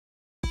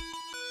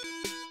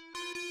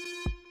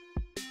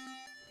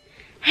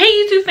Hey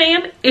YouTube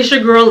fam, it's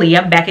your girl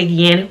Leah back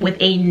again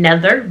with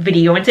another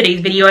video. In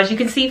today's video, as you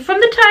can see from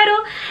the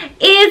title,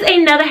 is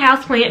another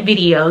houseplant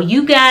video.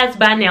 You guys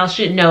by now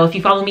should know, if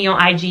you follow me on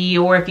IG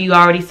or if you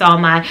already saw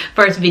my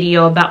first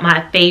video about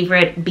my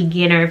favorite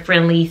beginner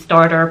friendly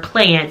starter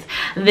plants,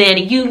 then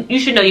you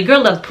should know your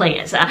girl loves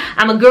plants.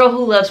 I'm a girl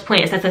who loves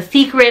plants. That's a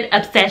secret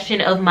obsession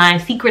of mine,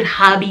 secret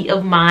hobby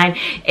of mine.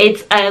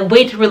 It's a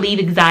way to relieve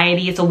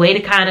anxiety. It's a way to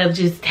kind of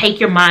just take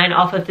your mind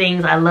off of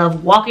things. I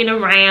love walking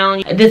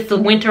around. This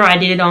winter I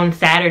did it on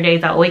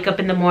Saturdays. I wake up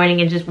in the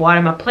morning and just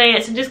water my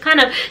plants and just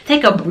kind of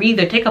take a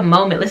breather, take a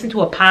moment, listen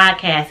to a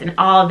podcast and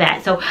all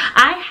that. So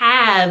I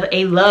have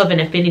a love and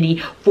affinity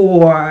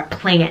for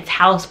plants,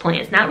 house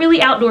plants, not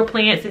really outdoor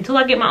plants until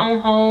I get my own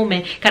home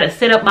and kind of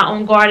set up my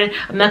own garden.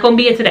 I'm not going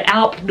to be into the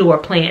outdoor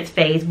plants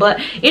phase,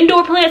 but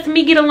indoor plants and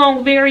me get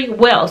along very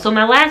well. So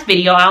my last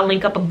video, I'll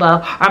link up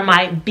above, are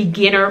my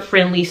beginner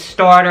friendly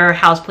starter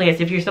house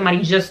plants. If you're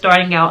somebody just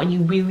starting out and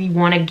you really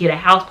want to get a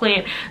house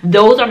plant,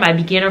 those are my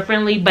beginner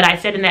friendly. But I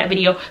said in that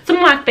video, some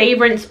of my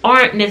favorites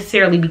aren't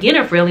necessarily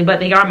beginner friendly, but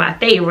they are my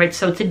favorites.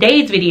 So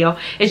today's video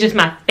is just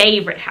my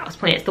favorite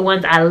houseplants, the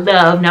ones I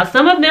love. Now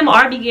some of them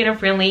are beginner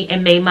friendly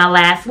and made my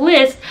last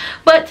list,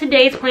 but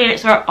today's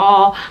plants are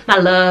all my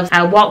loves.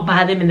 I walk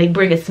by them and they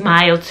bring a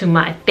smile to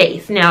my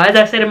face. Now, as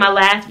I said in my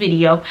last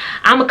video,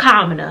 I'm a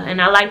commoner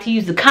and I like to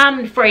use the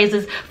common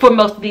phrases for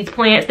most of these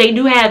plants. They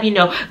do have, you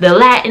know, the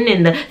Latin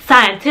and the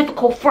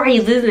scientifical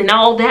phrases and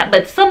all that,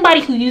 but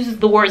somebody who uses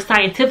the word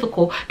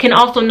scientifical can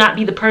also not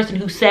be the person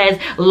who says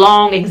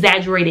long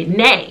exaggerated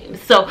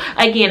names. So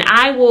again,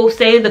 I will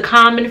say the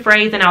common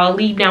phrase and I'll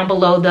leave down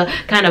below the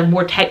kind of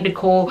more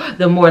technical,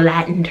 the more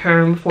Latin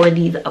term for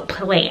these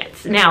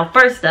plants. Now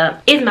first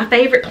up is my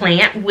favorite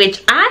plant,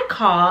 which I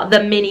call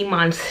the mini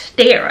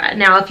monstera.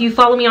 Now if you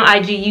follow me on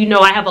IG, you know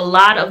I have a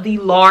lot of the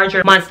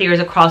larger monsteras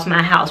across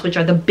my house, which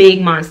are the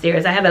big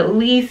monsteras. I have at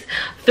least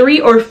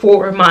 3 or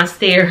 4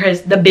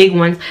 monsteras, the big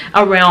ones,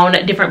 around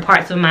different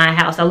parts of my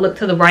house. I look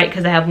to the right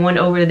because I have one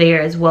over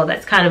there as well.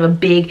 That's kind of a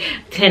big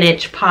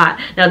 10-inch pot.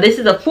 Now this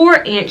is a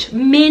 4-inch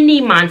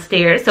mini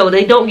monstera, so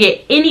they don't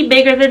get any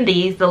bigger than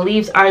these. The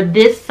leaves are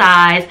this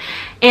size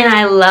and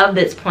I love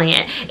this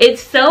plant.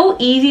 It's so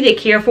easy to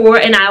care for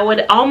and I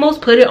would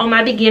almost put it on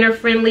my beginner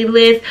friendly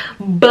list,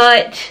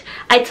 but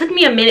it took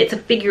me a minute to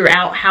figure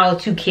out how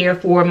to care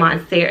for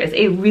monsteras.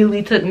 It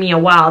really took me a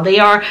while. They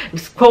are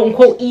quote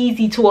unquote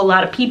easy to a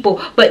lot of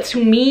people, but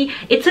to me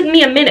it took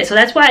me a minute, so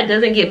that's why it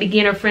doesn't get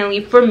beginner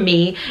friendly for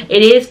me.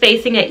 It is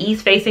facing an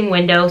east facing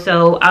window,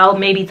 so I'll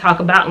maybe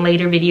talk about in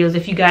later videos,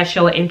 if you guys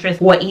show an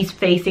interest, what east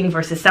facing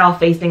versus south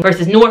facing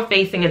versus north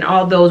facing and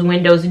all those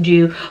windows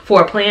do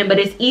for a plant. But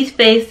it's east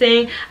facing.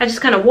 I just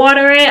kind of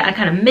water it, I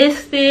kind of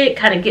mist it,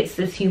 kind of gets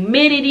this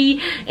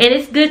humidity, and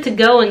it's good to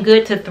go and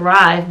good to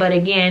thrive. But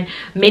again,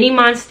 mini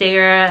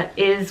monstera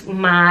is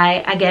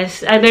my, I guess,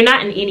 they're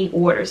not in any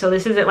order, so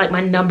this isn't like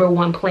my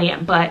 #1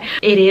 plant, but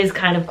it is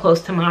kind of close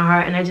to my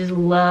heart and I just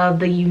love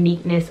the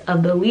uniqueness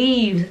of the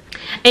leaves.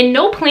 And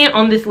no plant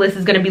on this list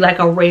is going to be like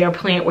a rare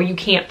plant where you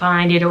can't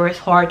find it or it's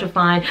hard to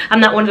find. I'm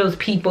not one of those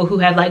people who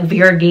have like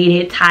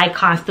variegated Thai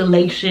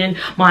constellation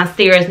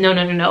monsteras.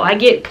 No. I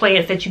get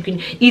plants that you can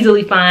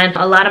easily find.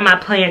 A lot of my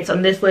plants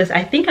on this list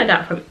I think I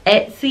got from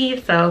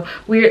Etsy, so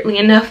weirdly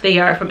enough they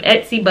are from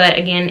Etsy, but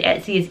again,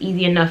 Etsy is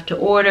easy enough to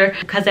order,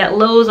 because at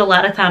Lowe's a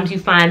lot of times you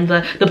find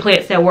the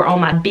plants that were on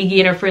my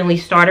beginner friendly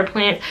starter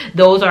plants.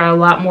 Those are a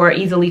lot more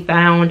easily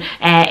found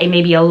at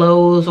maybe a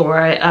Lowe's or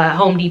a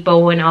Home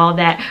Depot and all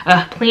that.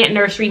 A plant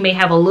nursery may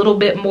have a little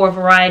bit more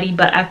variety,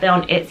 but I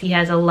found Etsy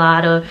has a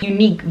lot of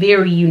unique,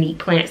 very unique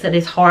plants that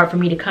is hard for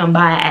me to come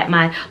by at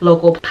my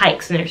local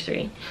Pike's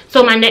nursery.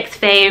 So my next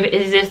fave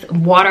is this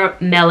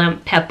watermelon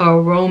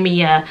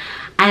peperomia.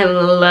 I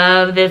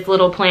love this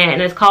little plant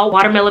and it's called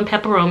watermelon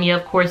peperomia,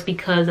 of course,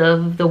 because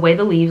of the way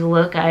the leaves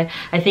look. I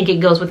think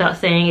it goes without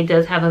saying it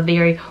does have a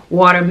very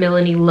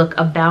watermelon-y look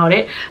about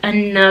it.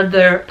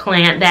 Another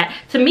plant that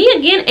to me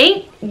again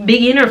ain't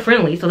beginner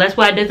friendly, so that's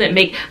why it doesn't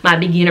make my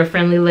beginner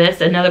friendly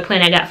list. Another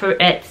plant I got for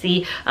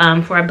Etsy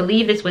for, I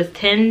believe this was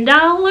 $10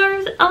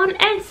 on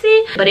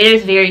Etsy, but it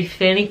is very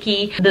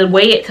finicky. The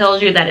way it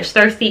tells you that it's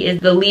thirsty is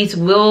the leaves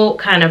will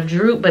kind of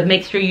droop, but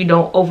make sure you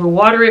don't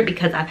overwater it,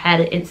 because I've had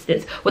an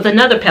instance with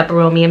another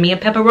peperomia. Me and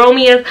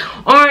peperomias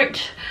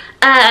aren't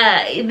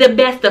the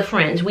best of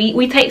friends.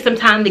 We take some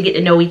time to get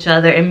to know each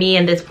other, and me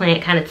and this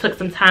plant kind of took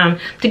some time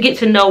to get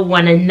to know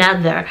one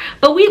another,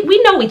 but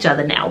we know each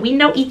other now. We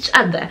know each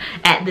other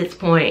at this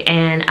point,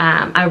 and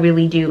I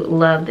really do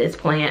love this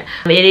plant.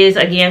 It is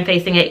again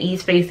facing an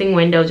east facing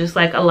window, just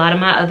like a lot of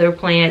my other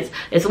plants.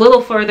 It's a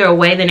little further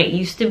away than it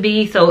used to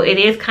be, so it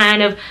is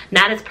kind of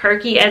not as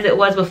perky as it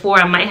was before.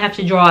 I might have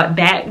to draw it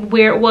back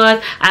where it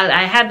was.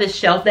 I have this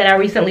shelf that I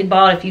recently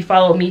bought. If you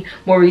followed me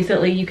more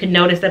recently, you can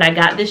notice that I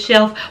got this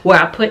shelf where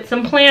I put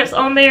some plants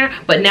on there,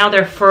 but now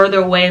they're further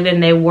away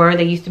than they were.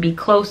 They used to be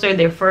closer,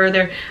 they're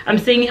further. I'm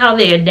seeing how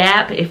they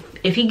adapt.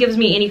 If he gives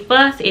me any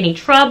fuss, any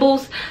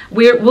troubles,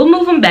 we'll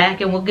move him back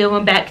and we'll give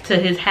him back to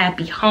his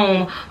happy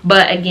home.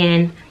 But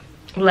again,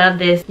 love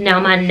this.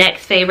 Now my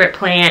next favorite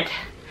plant,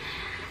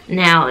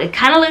 Now, it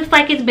kind of looks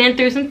like it's been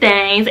through some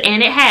things,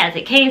 and it has.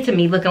 It came to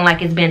me looking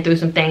like it's been through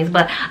some things,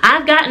 but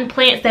I've gotten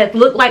plants that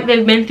look like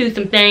they've been through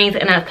some things,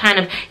 and I've kind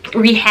of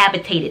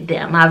rehabilitated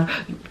them.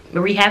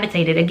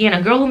 Rehabilitated. Again,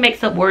 a girl who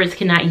makes up words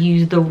cannot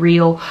use the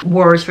real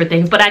words for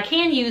things, but I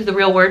can use the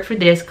real word for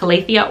this,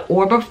 Calathea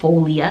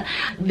orbifolia.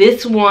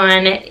 This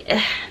one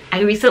I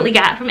recently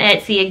got from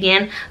Etsy.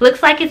 Again,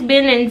 looks like it's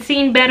been and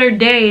seen better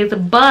days,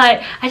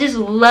 but I just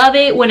love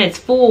it when it's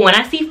full. When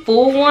I see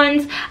full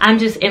ones, I'm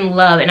just in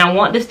love, and I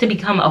want this to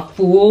become a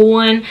full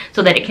one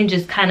so that it can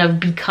just kind of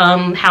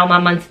become how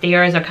my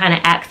monsteras are kind of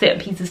accent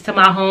pieces to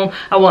my home.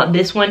 I want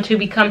this one to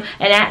become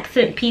an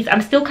accent piece.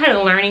 I'm still kind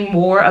of learning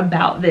more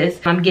about this.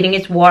 I'm getting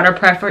its water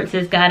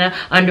preferences kind of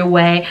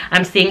underway.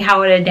 I'm seeing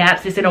how it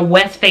adapts. It's in a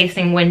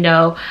west-facing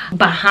window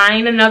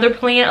behind another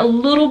plant a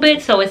little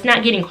bit, so it's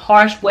not getting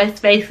harsh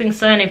west-facing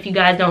sun. If you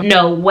guys don't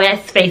know,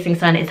 west-facing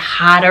sun is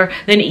hotter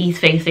than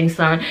east-facing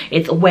sun.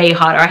 It's way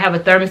hotter. I have a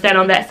thermostat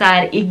on that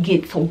side. It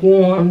gets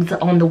warms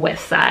on the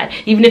west side.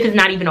 Even if it's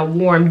not even a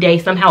warm day,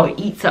 somehow it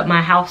eats up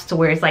my house to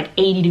where it's like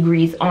 80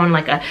 degrees on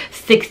like a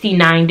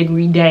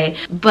 69-degree day.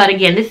 But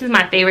again, this is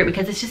my favorite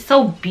because it's just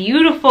so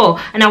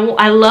beautiful, and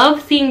I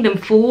love seeing them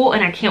full,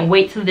 and I can't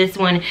wait till this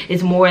one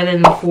is more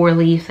than the 4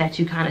 leaves that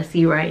you kind of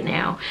see right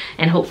now,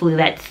 and hopefully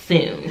that's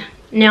soon.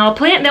 Now, a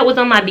plant that was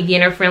on my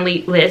beginner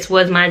friendly list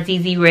was my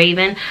ZZ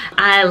Raven.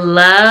 I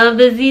love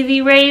the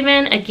ZZ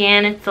Raven.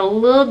 Again, it's a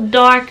little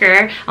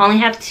darker. I only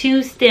have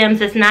 2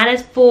 stems. It's not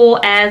as full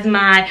as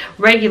my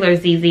regular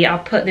ZZ. I'll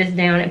put this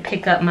down and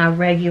pick up my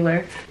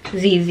regular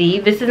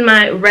ZZ. This is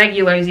my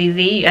regular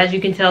ZZ. As you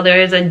can tell,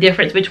 there is a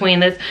difference between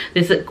this.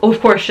 This,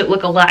 of course, should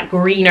look a lot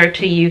greener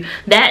to you.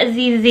 That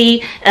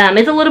ZZ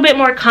is a little bit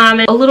more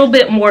common, a little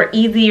bit more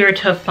easier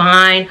to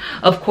find.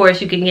 Of course,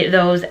 you can get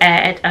those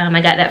at,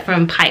 I got that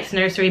from Pike's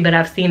Nursery, but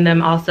I've seen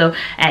them also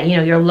at, you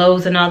know, your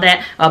Lowe's and all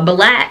that.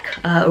 Black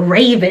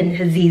Raven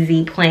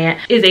ZZ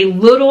plant is a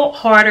little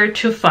harder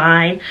to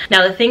find.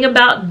 Now, the thing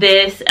about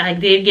this, I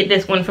did get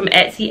this one from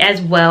Etsy as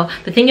well.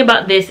 The thing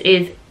about this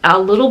is a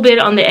little bit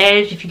on the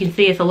edge. If you can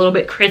see, it's a little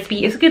bit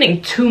crispy. It's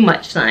getting too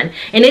much sun,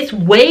 and it's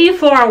way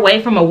far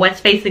away from a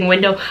west facing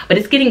window, but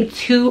it's getting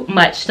too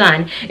much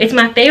sun. It's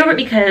my favorite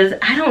because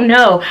I don't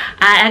know,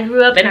 I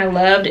grew up and I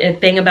loved A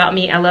Thing About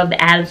Me. I love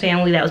the Addams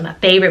Family. That was my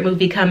favorite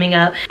movie coming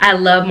up. I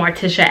love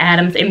Morticia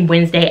Addams and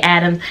Wednesday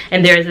Addams,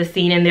 and there's a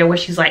scene in there where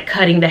she's like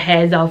cutting the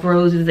heads off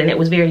roses, and it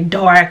was very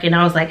dark, and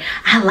I was like,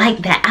 I like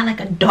that. I like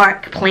a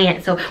dark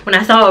plant. So when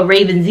I saw a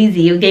Raven ZZ,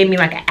 it gave me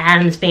like an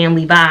Addams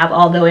Family vibe,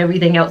 although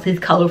everything else is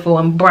colorful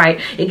and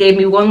bright. It gave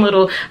me one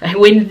little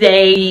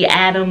Wednesday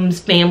Addams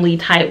Family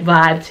type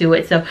vibe to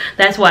it, so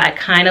that's why I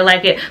kind of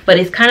like it. But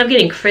it's kind of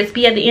getting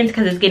crispy at the ends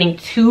because it's getting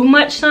too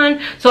much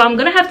sun, so I'm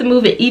gonna have to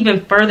move it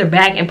even further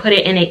back and put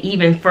it in an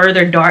even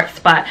further dark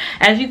spot.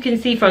 As you can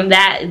see from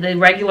that, the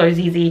regular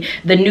ZZ,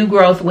 the new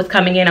growth was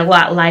coming in a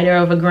lot lighter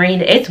of a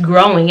green. It's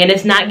growing and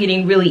it's not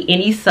getting really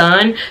any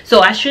sun, so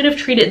I should have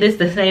treated this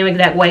the same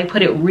exact way,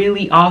 put it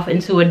really off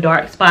into a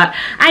dark spot.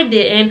 I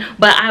didn't,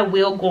 but I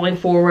will going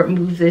forward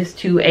move this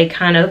to a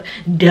kind of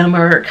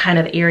dimmer kind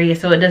of area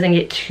so it doesn't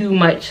get too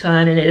much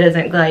sun and it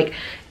doesn't like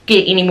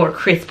get any more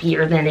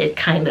crispier than it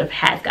kind of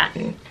has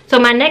gotten. So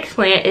my next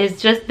plant is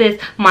just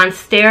this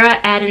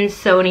Monstera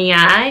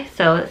adansonii.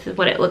 So this is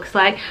what it looks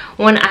like.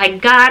 When I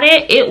got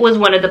it, it was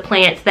one of the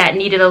plants that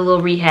needed a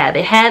little rehab.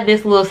 It had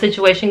this little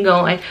situation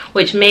going,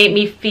 which made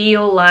me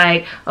feel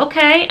like,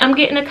 okay, I'm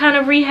getting a kind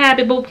of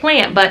rehabable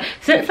plant. But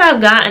since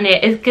I've gotten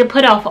it, it's gonna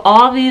put off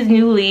all these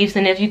new leaves,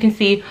 and as you can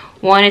see,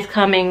 one is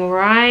coming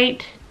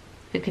right.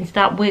 You can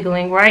stop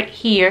wiggling right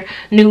here.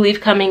 New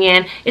leaf coming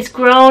in. It's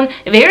grown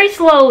very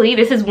slowly.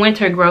 This is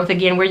winter growth.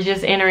 Again, we're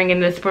just entering in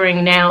the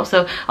spring now.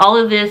 So all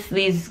of this,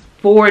 these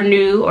 4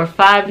 new or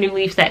 5 new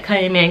leaves that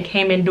came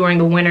in during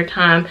the winter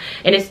time,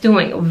 and it's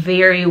doing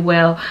very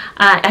well.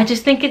 I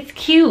just think it's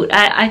cute.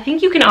 I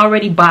think you can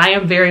already buy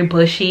them very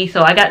bushy,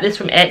 so I got this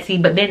from Etsy,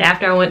 but then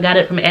after I got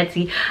it from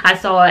Etsy, I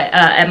saw it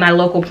at my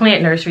local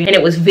plant nursery, and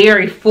it was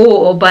very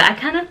full. But I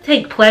kind of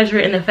take pleasure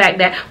in the fact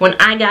that when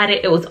I got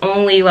it, it was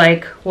only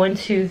like 1,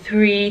 2,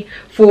 3,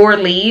 4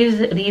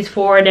 leaves. These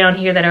 4 down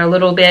here that are a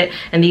little bit,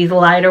 and these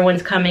lighter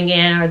ones coming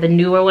in are the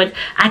newer ones.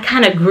 I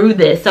kind of grew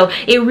this, so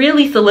it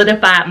really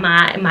solidified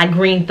my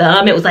green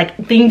thumb. It was like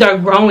things are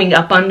growing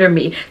up under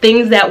me.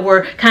 Things that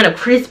were kind of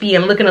crispy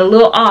and looking a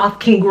little off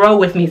can grow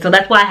with me. So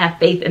that's why I have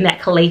faith in that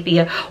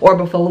Calathea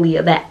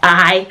orbifolia, that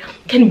I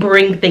can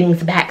bring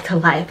things back to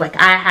life. Like,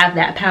 I have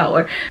that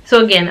power.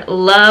 So again,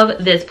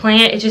 love this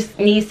plant. It just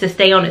needs to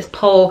stay on its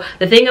pole.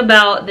 The thing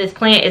about this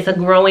plant is a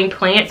growing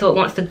plant, so it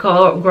wants to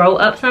grow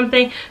up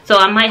something. So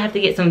I might have to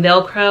get some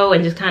Velcro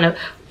and just kind of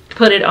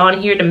put it on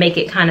here to make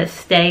it kind of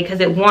stay, because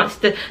it wants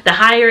to, the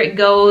higher it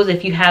goes,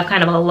 if you have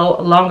kind of a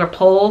longer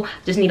pole,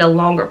 just need a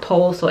longer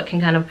pole so it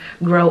can kind of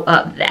grow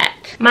up that.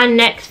 My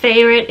next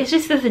favorite is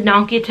just this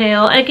donkey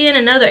tail. Again,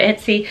 another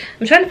Etsy.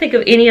 I'm trying to think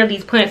of any of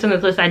these plants on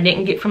this list I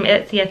didn't get from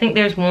Etsy. I think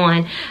there's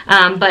one,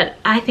 but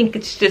I think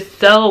it's just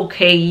so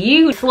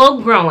cute. Slow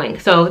growing,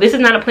 so this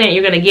is not a plant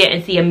you're going to get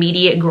and see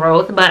immediate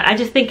growth, but I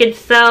just think it's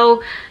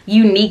so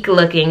unique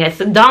looking. It's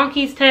a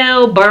donkey's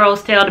tail,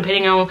 burro's tail,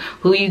 depending on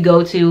who you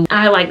go to.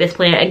 I like this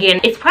plant. Again,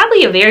 it's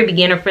probably a very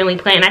beginner friendly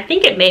plant. I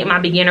think it made my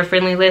beginner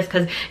friendly list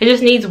because it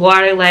just needs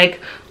water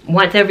like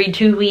once every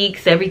 2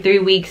 weeks, every 3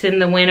 weeks in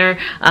the winter,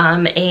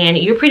 and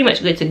you're pretty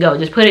much good to go.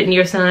 Just put it in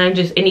your sun.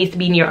 Just it needs to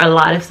be near a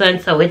lot of sun,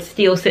 so it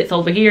still sits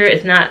over here.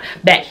 It's not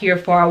back here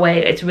far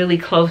away. It's really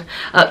close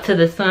up to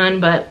the sun,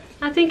 but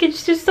I think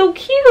it's just so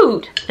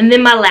cute. And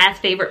then my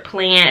last favorite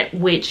plant,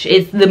 which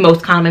is the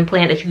most common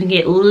plant that you can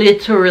get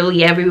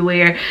literally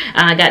everywhere.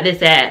 I got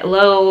this at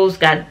Lowe's,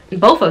 got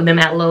both of them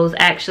at Lowe's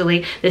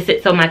actually. This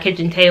sits on my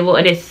kitchen table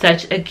and it's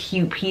such a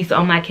cute piece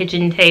on my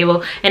kitchen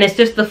table. And it's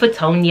just the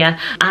Photonia.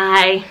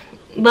 I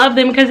love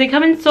them because they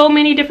come in so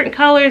many different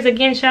colors.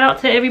 Again, shout out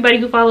to everybody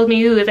who follows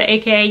me who is an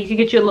AKA. You can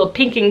get you a little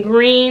pink and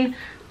green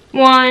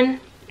one.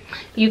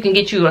 You can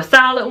get you a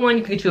solid one.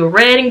 You can get you a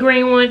red and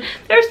green one.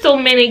 There's so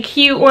many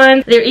cute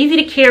ones. They're easy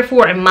to care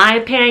for in my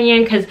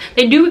opinion because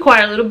they do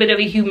require a little bit of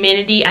a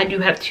humidity. I do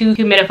have 2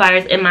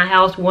 humidifiers in my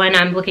house. One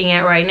I'm looking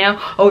at right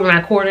now over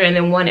my corner and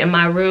then one in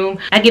my room.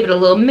 I give it a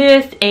little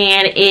mist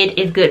and it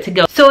is good to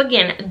go. So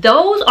again,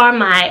 those are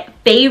my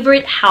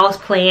favorite house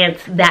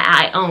plants that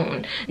I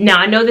own. Now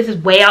I know this is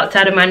way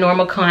outside of my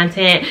normal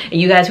content, and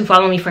you guys who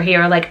follow me for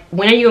hair are like,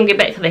 when are you gonna get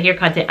back to the hair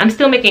content? I'm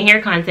still making hair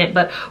content,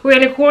 but we're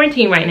in a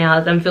quarantine right now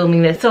as I'm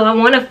filming this, so I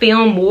want to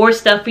film more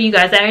stuff for you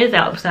guys that is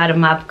outside of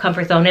my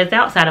comfort zone, it's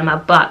outside of my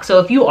box. So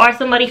if you are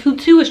somebody who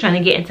too is trying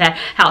to get into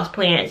house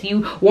plants,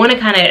 you want to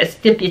kind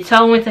of dip your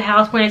toe into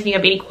house plants, and you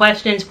have any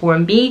questions for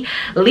me,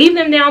 leave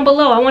them down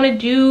below. I want to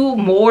do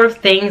more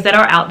things that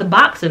are out the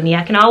box of me.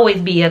 I can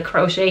always be a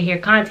crochet hair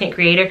content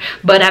creator,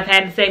 but I've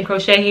had the same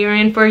crochet hair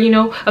in for, you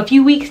know, a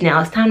few weeks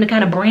now. It's time to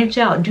kind of branch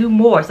out, do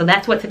more. So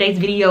that's what today's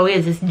video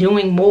is. It's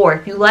doing more.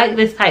 If you like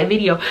this type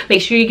video,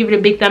 make sure you give it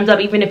a big thumbs up.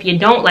 Even if you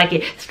don't like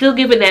it, still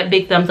give it that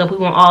big thumbs up. We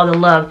want all the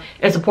love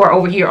and support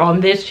over here on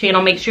this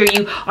channel. Make sure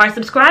you are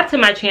subscribed to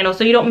my channel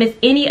so you don't miss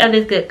any of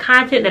this good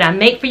content that I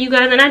make for you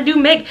guys. And I do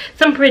make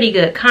some pretty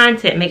good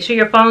content. Make sure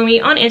you're following me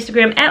on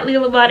Instagram at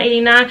Lia Lavon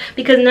 89,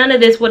 because none of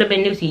this would have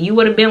been new to you. You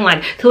would have been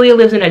like, Talia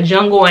lives in a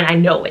jungle, and I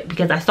know it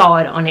because I saw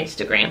it on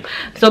Instagram.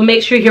 So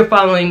make sure you're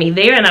following me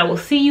there, and I will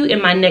see you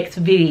in my next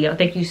video.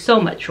 Thank you so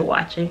much for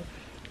watching.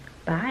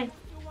 Bye.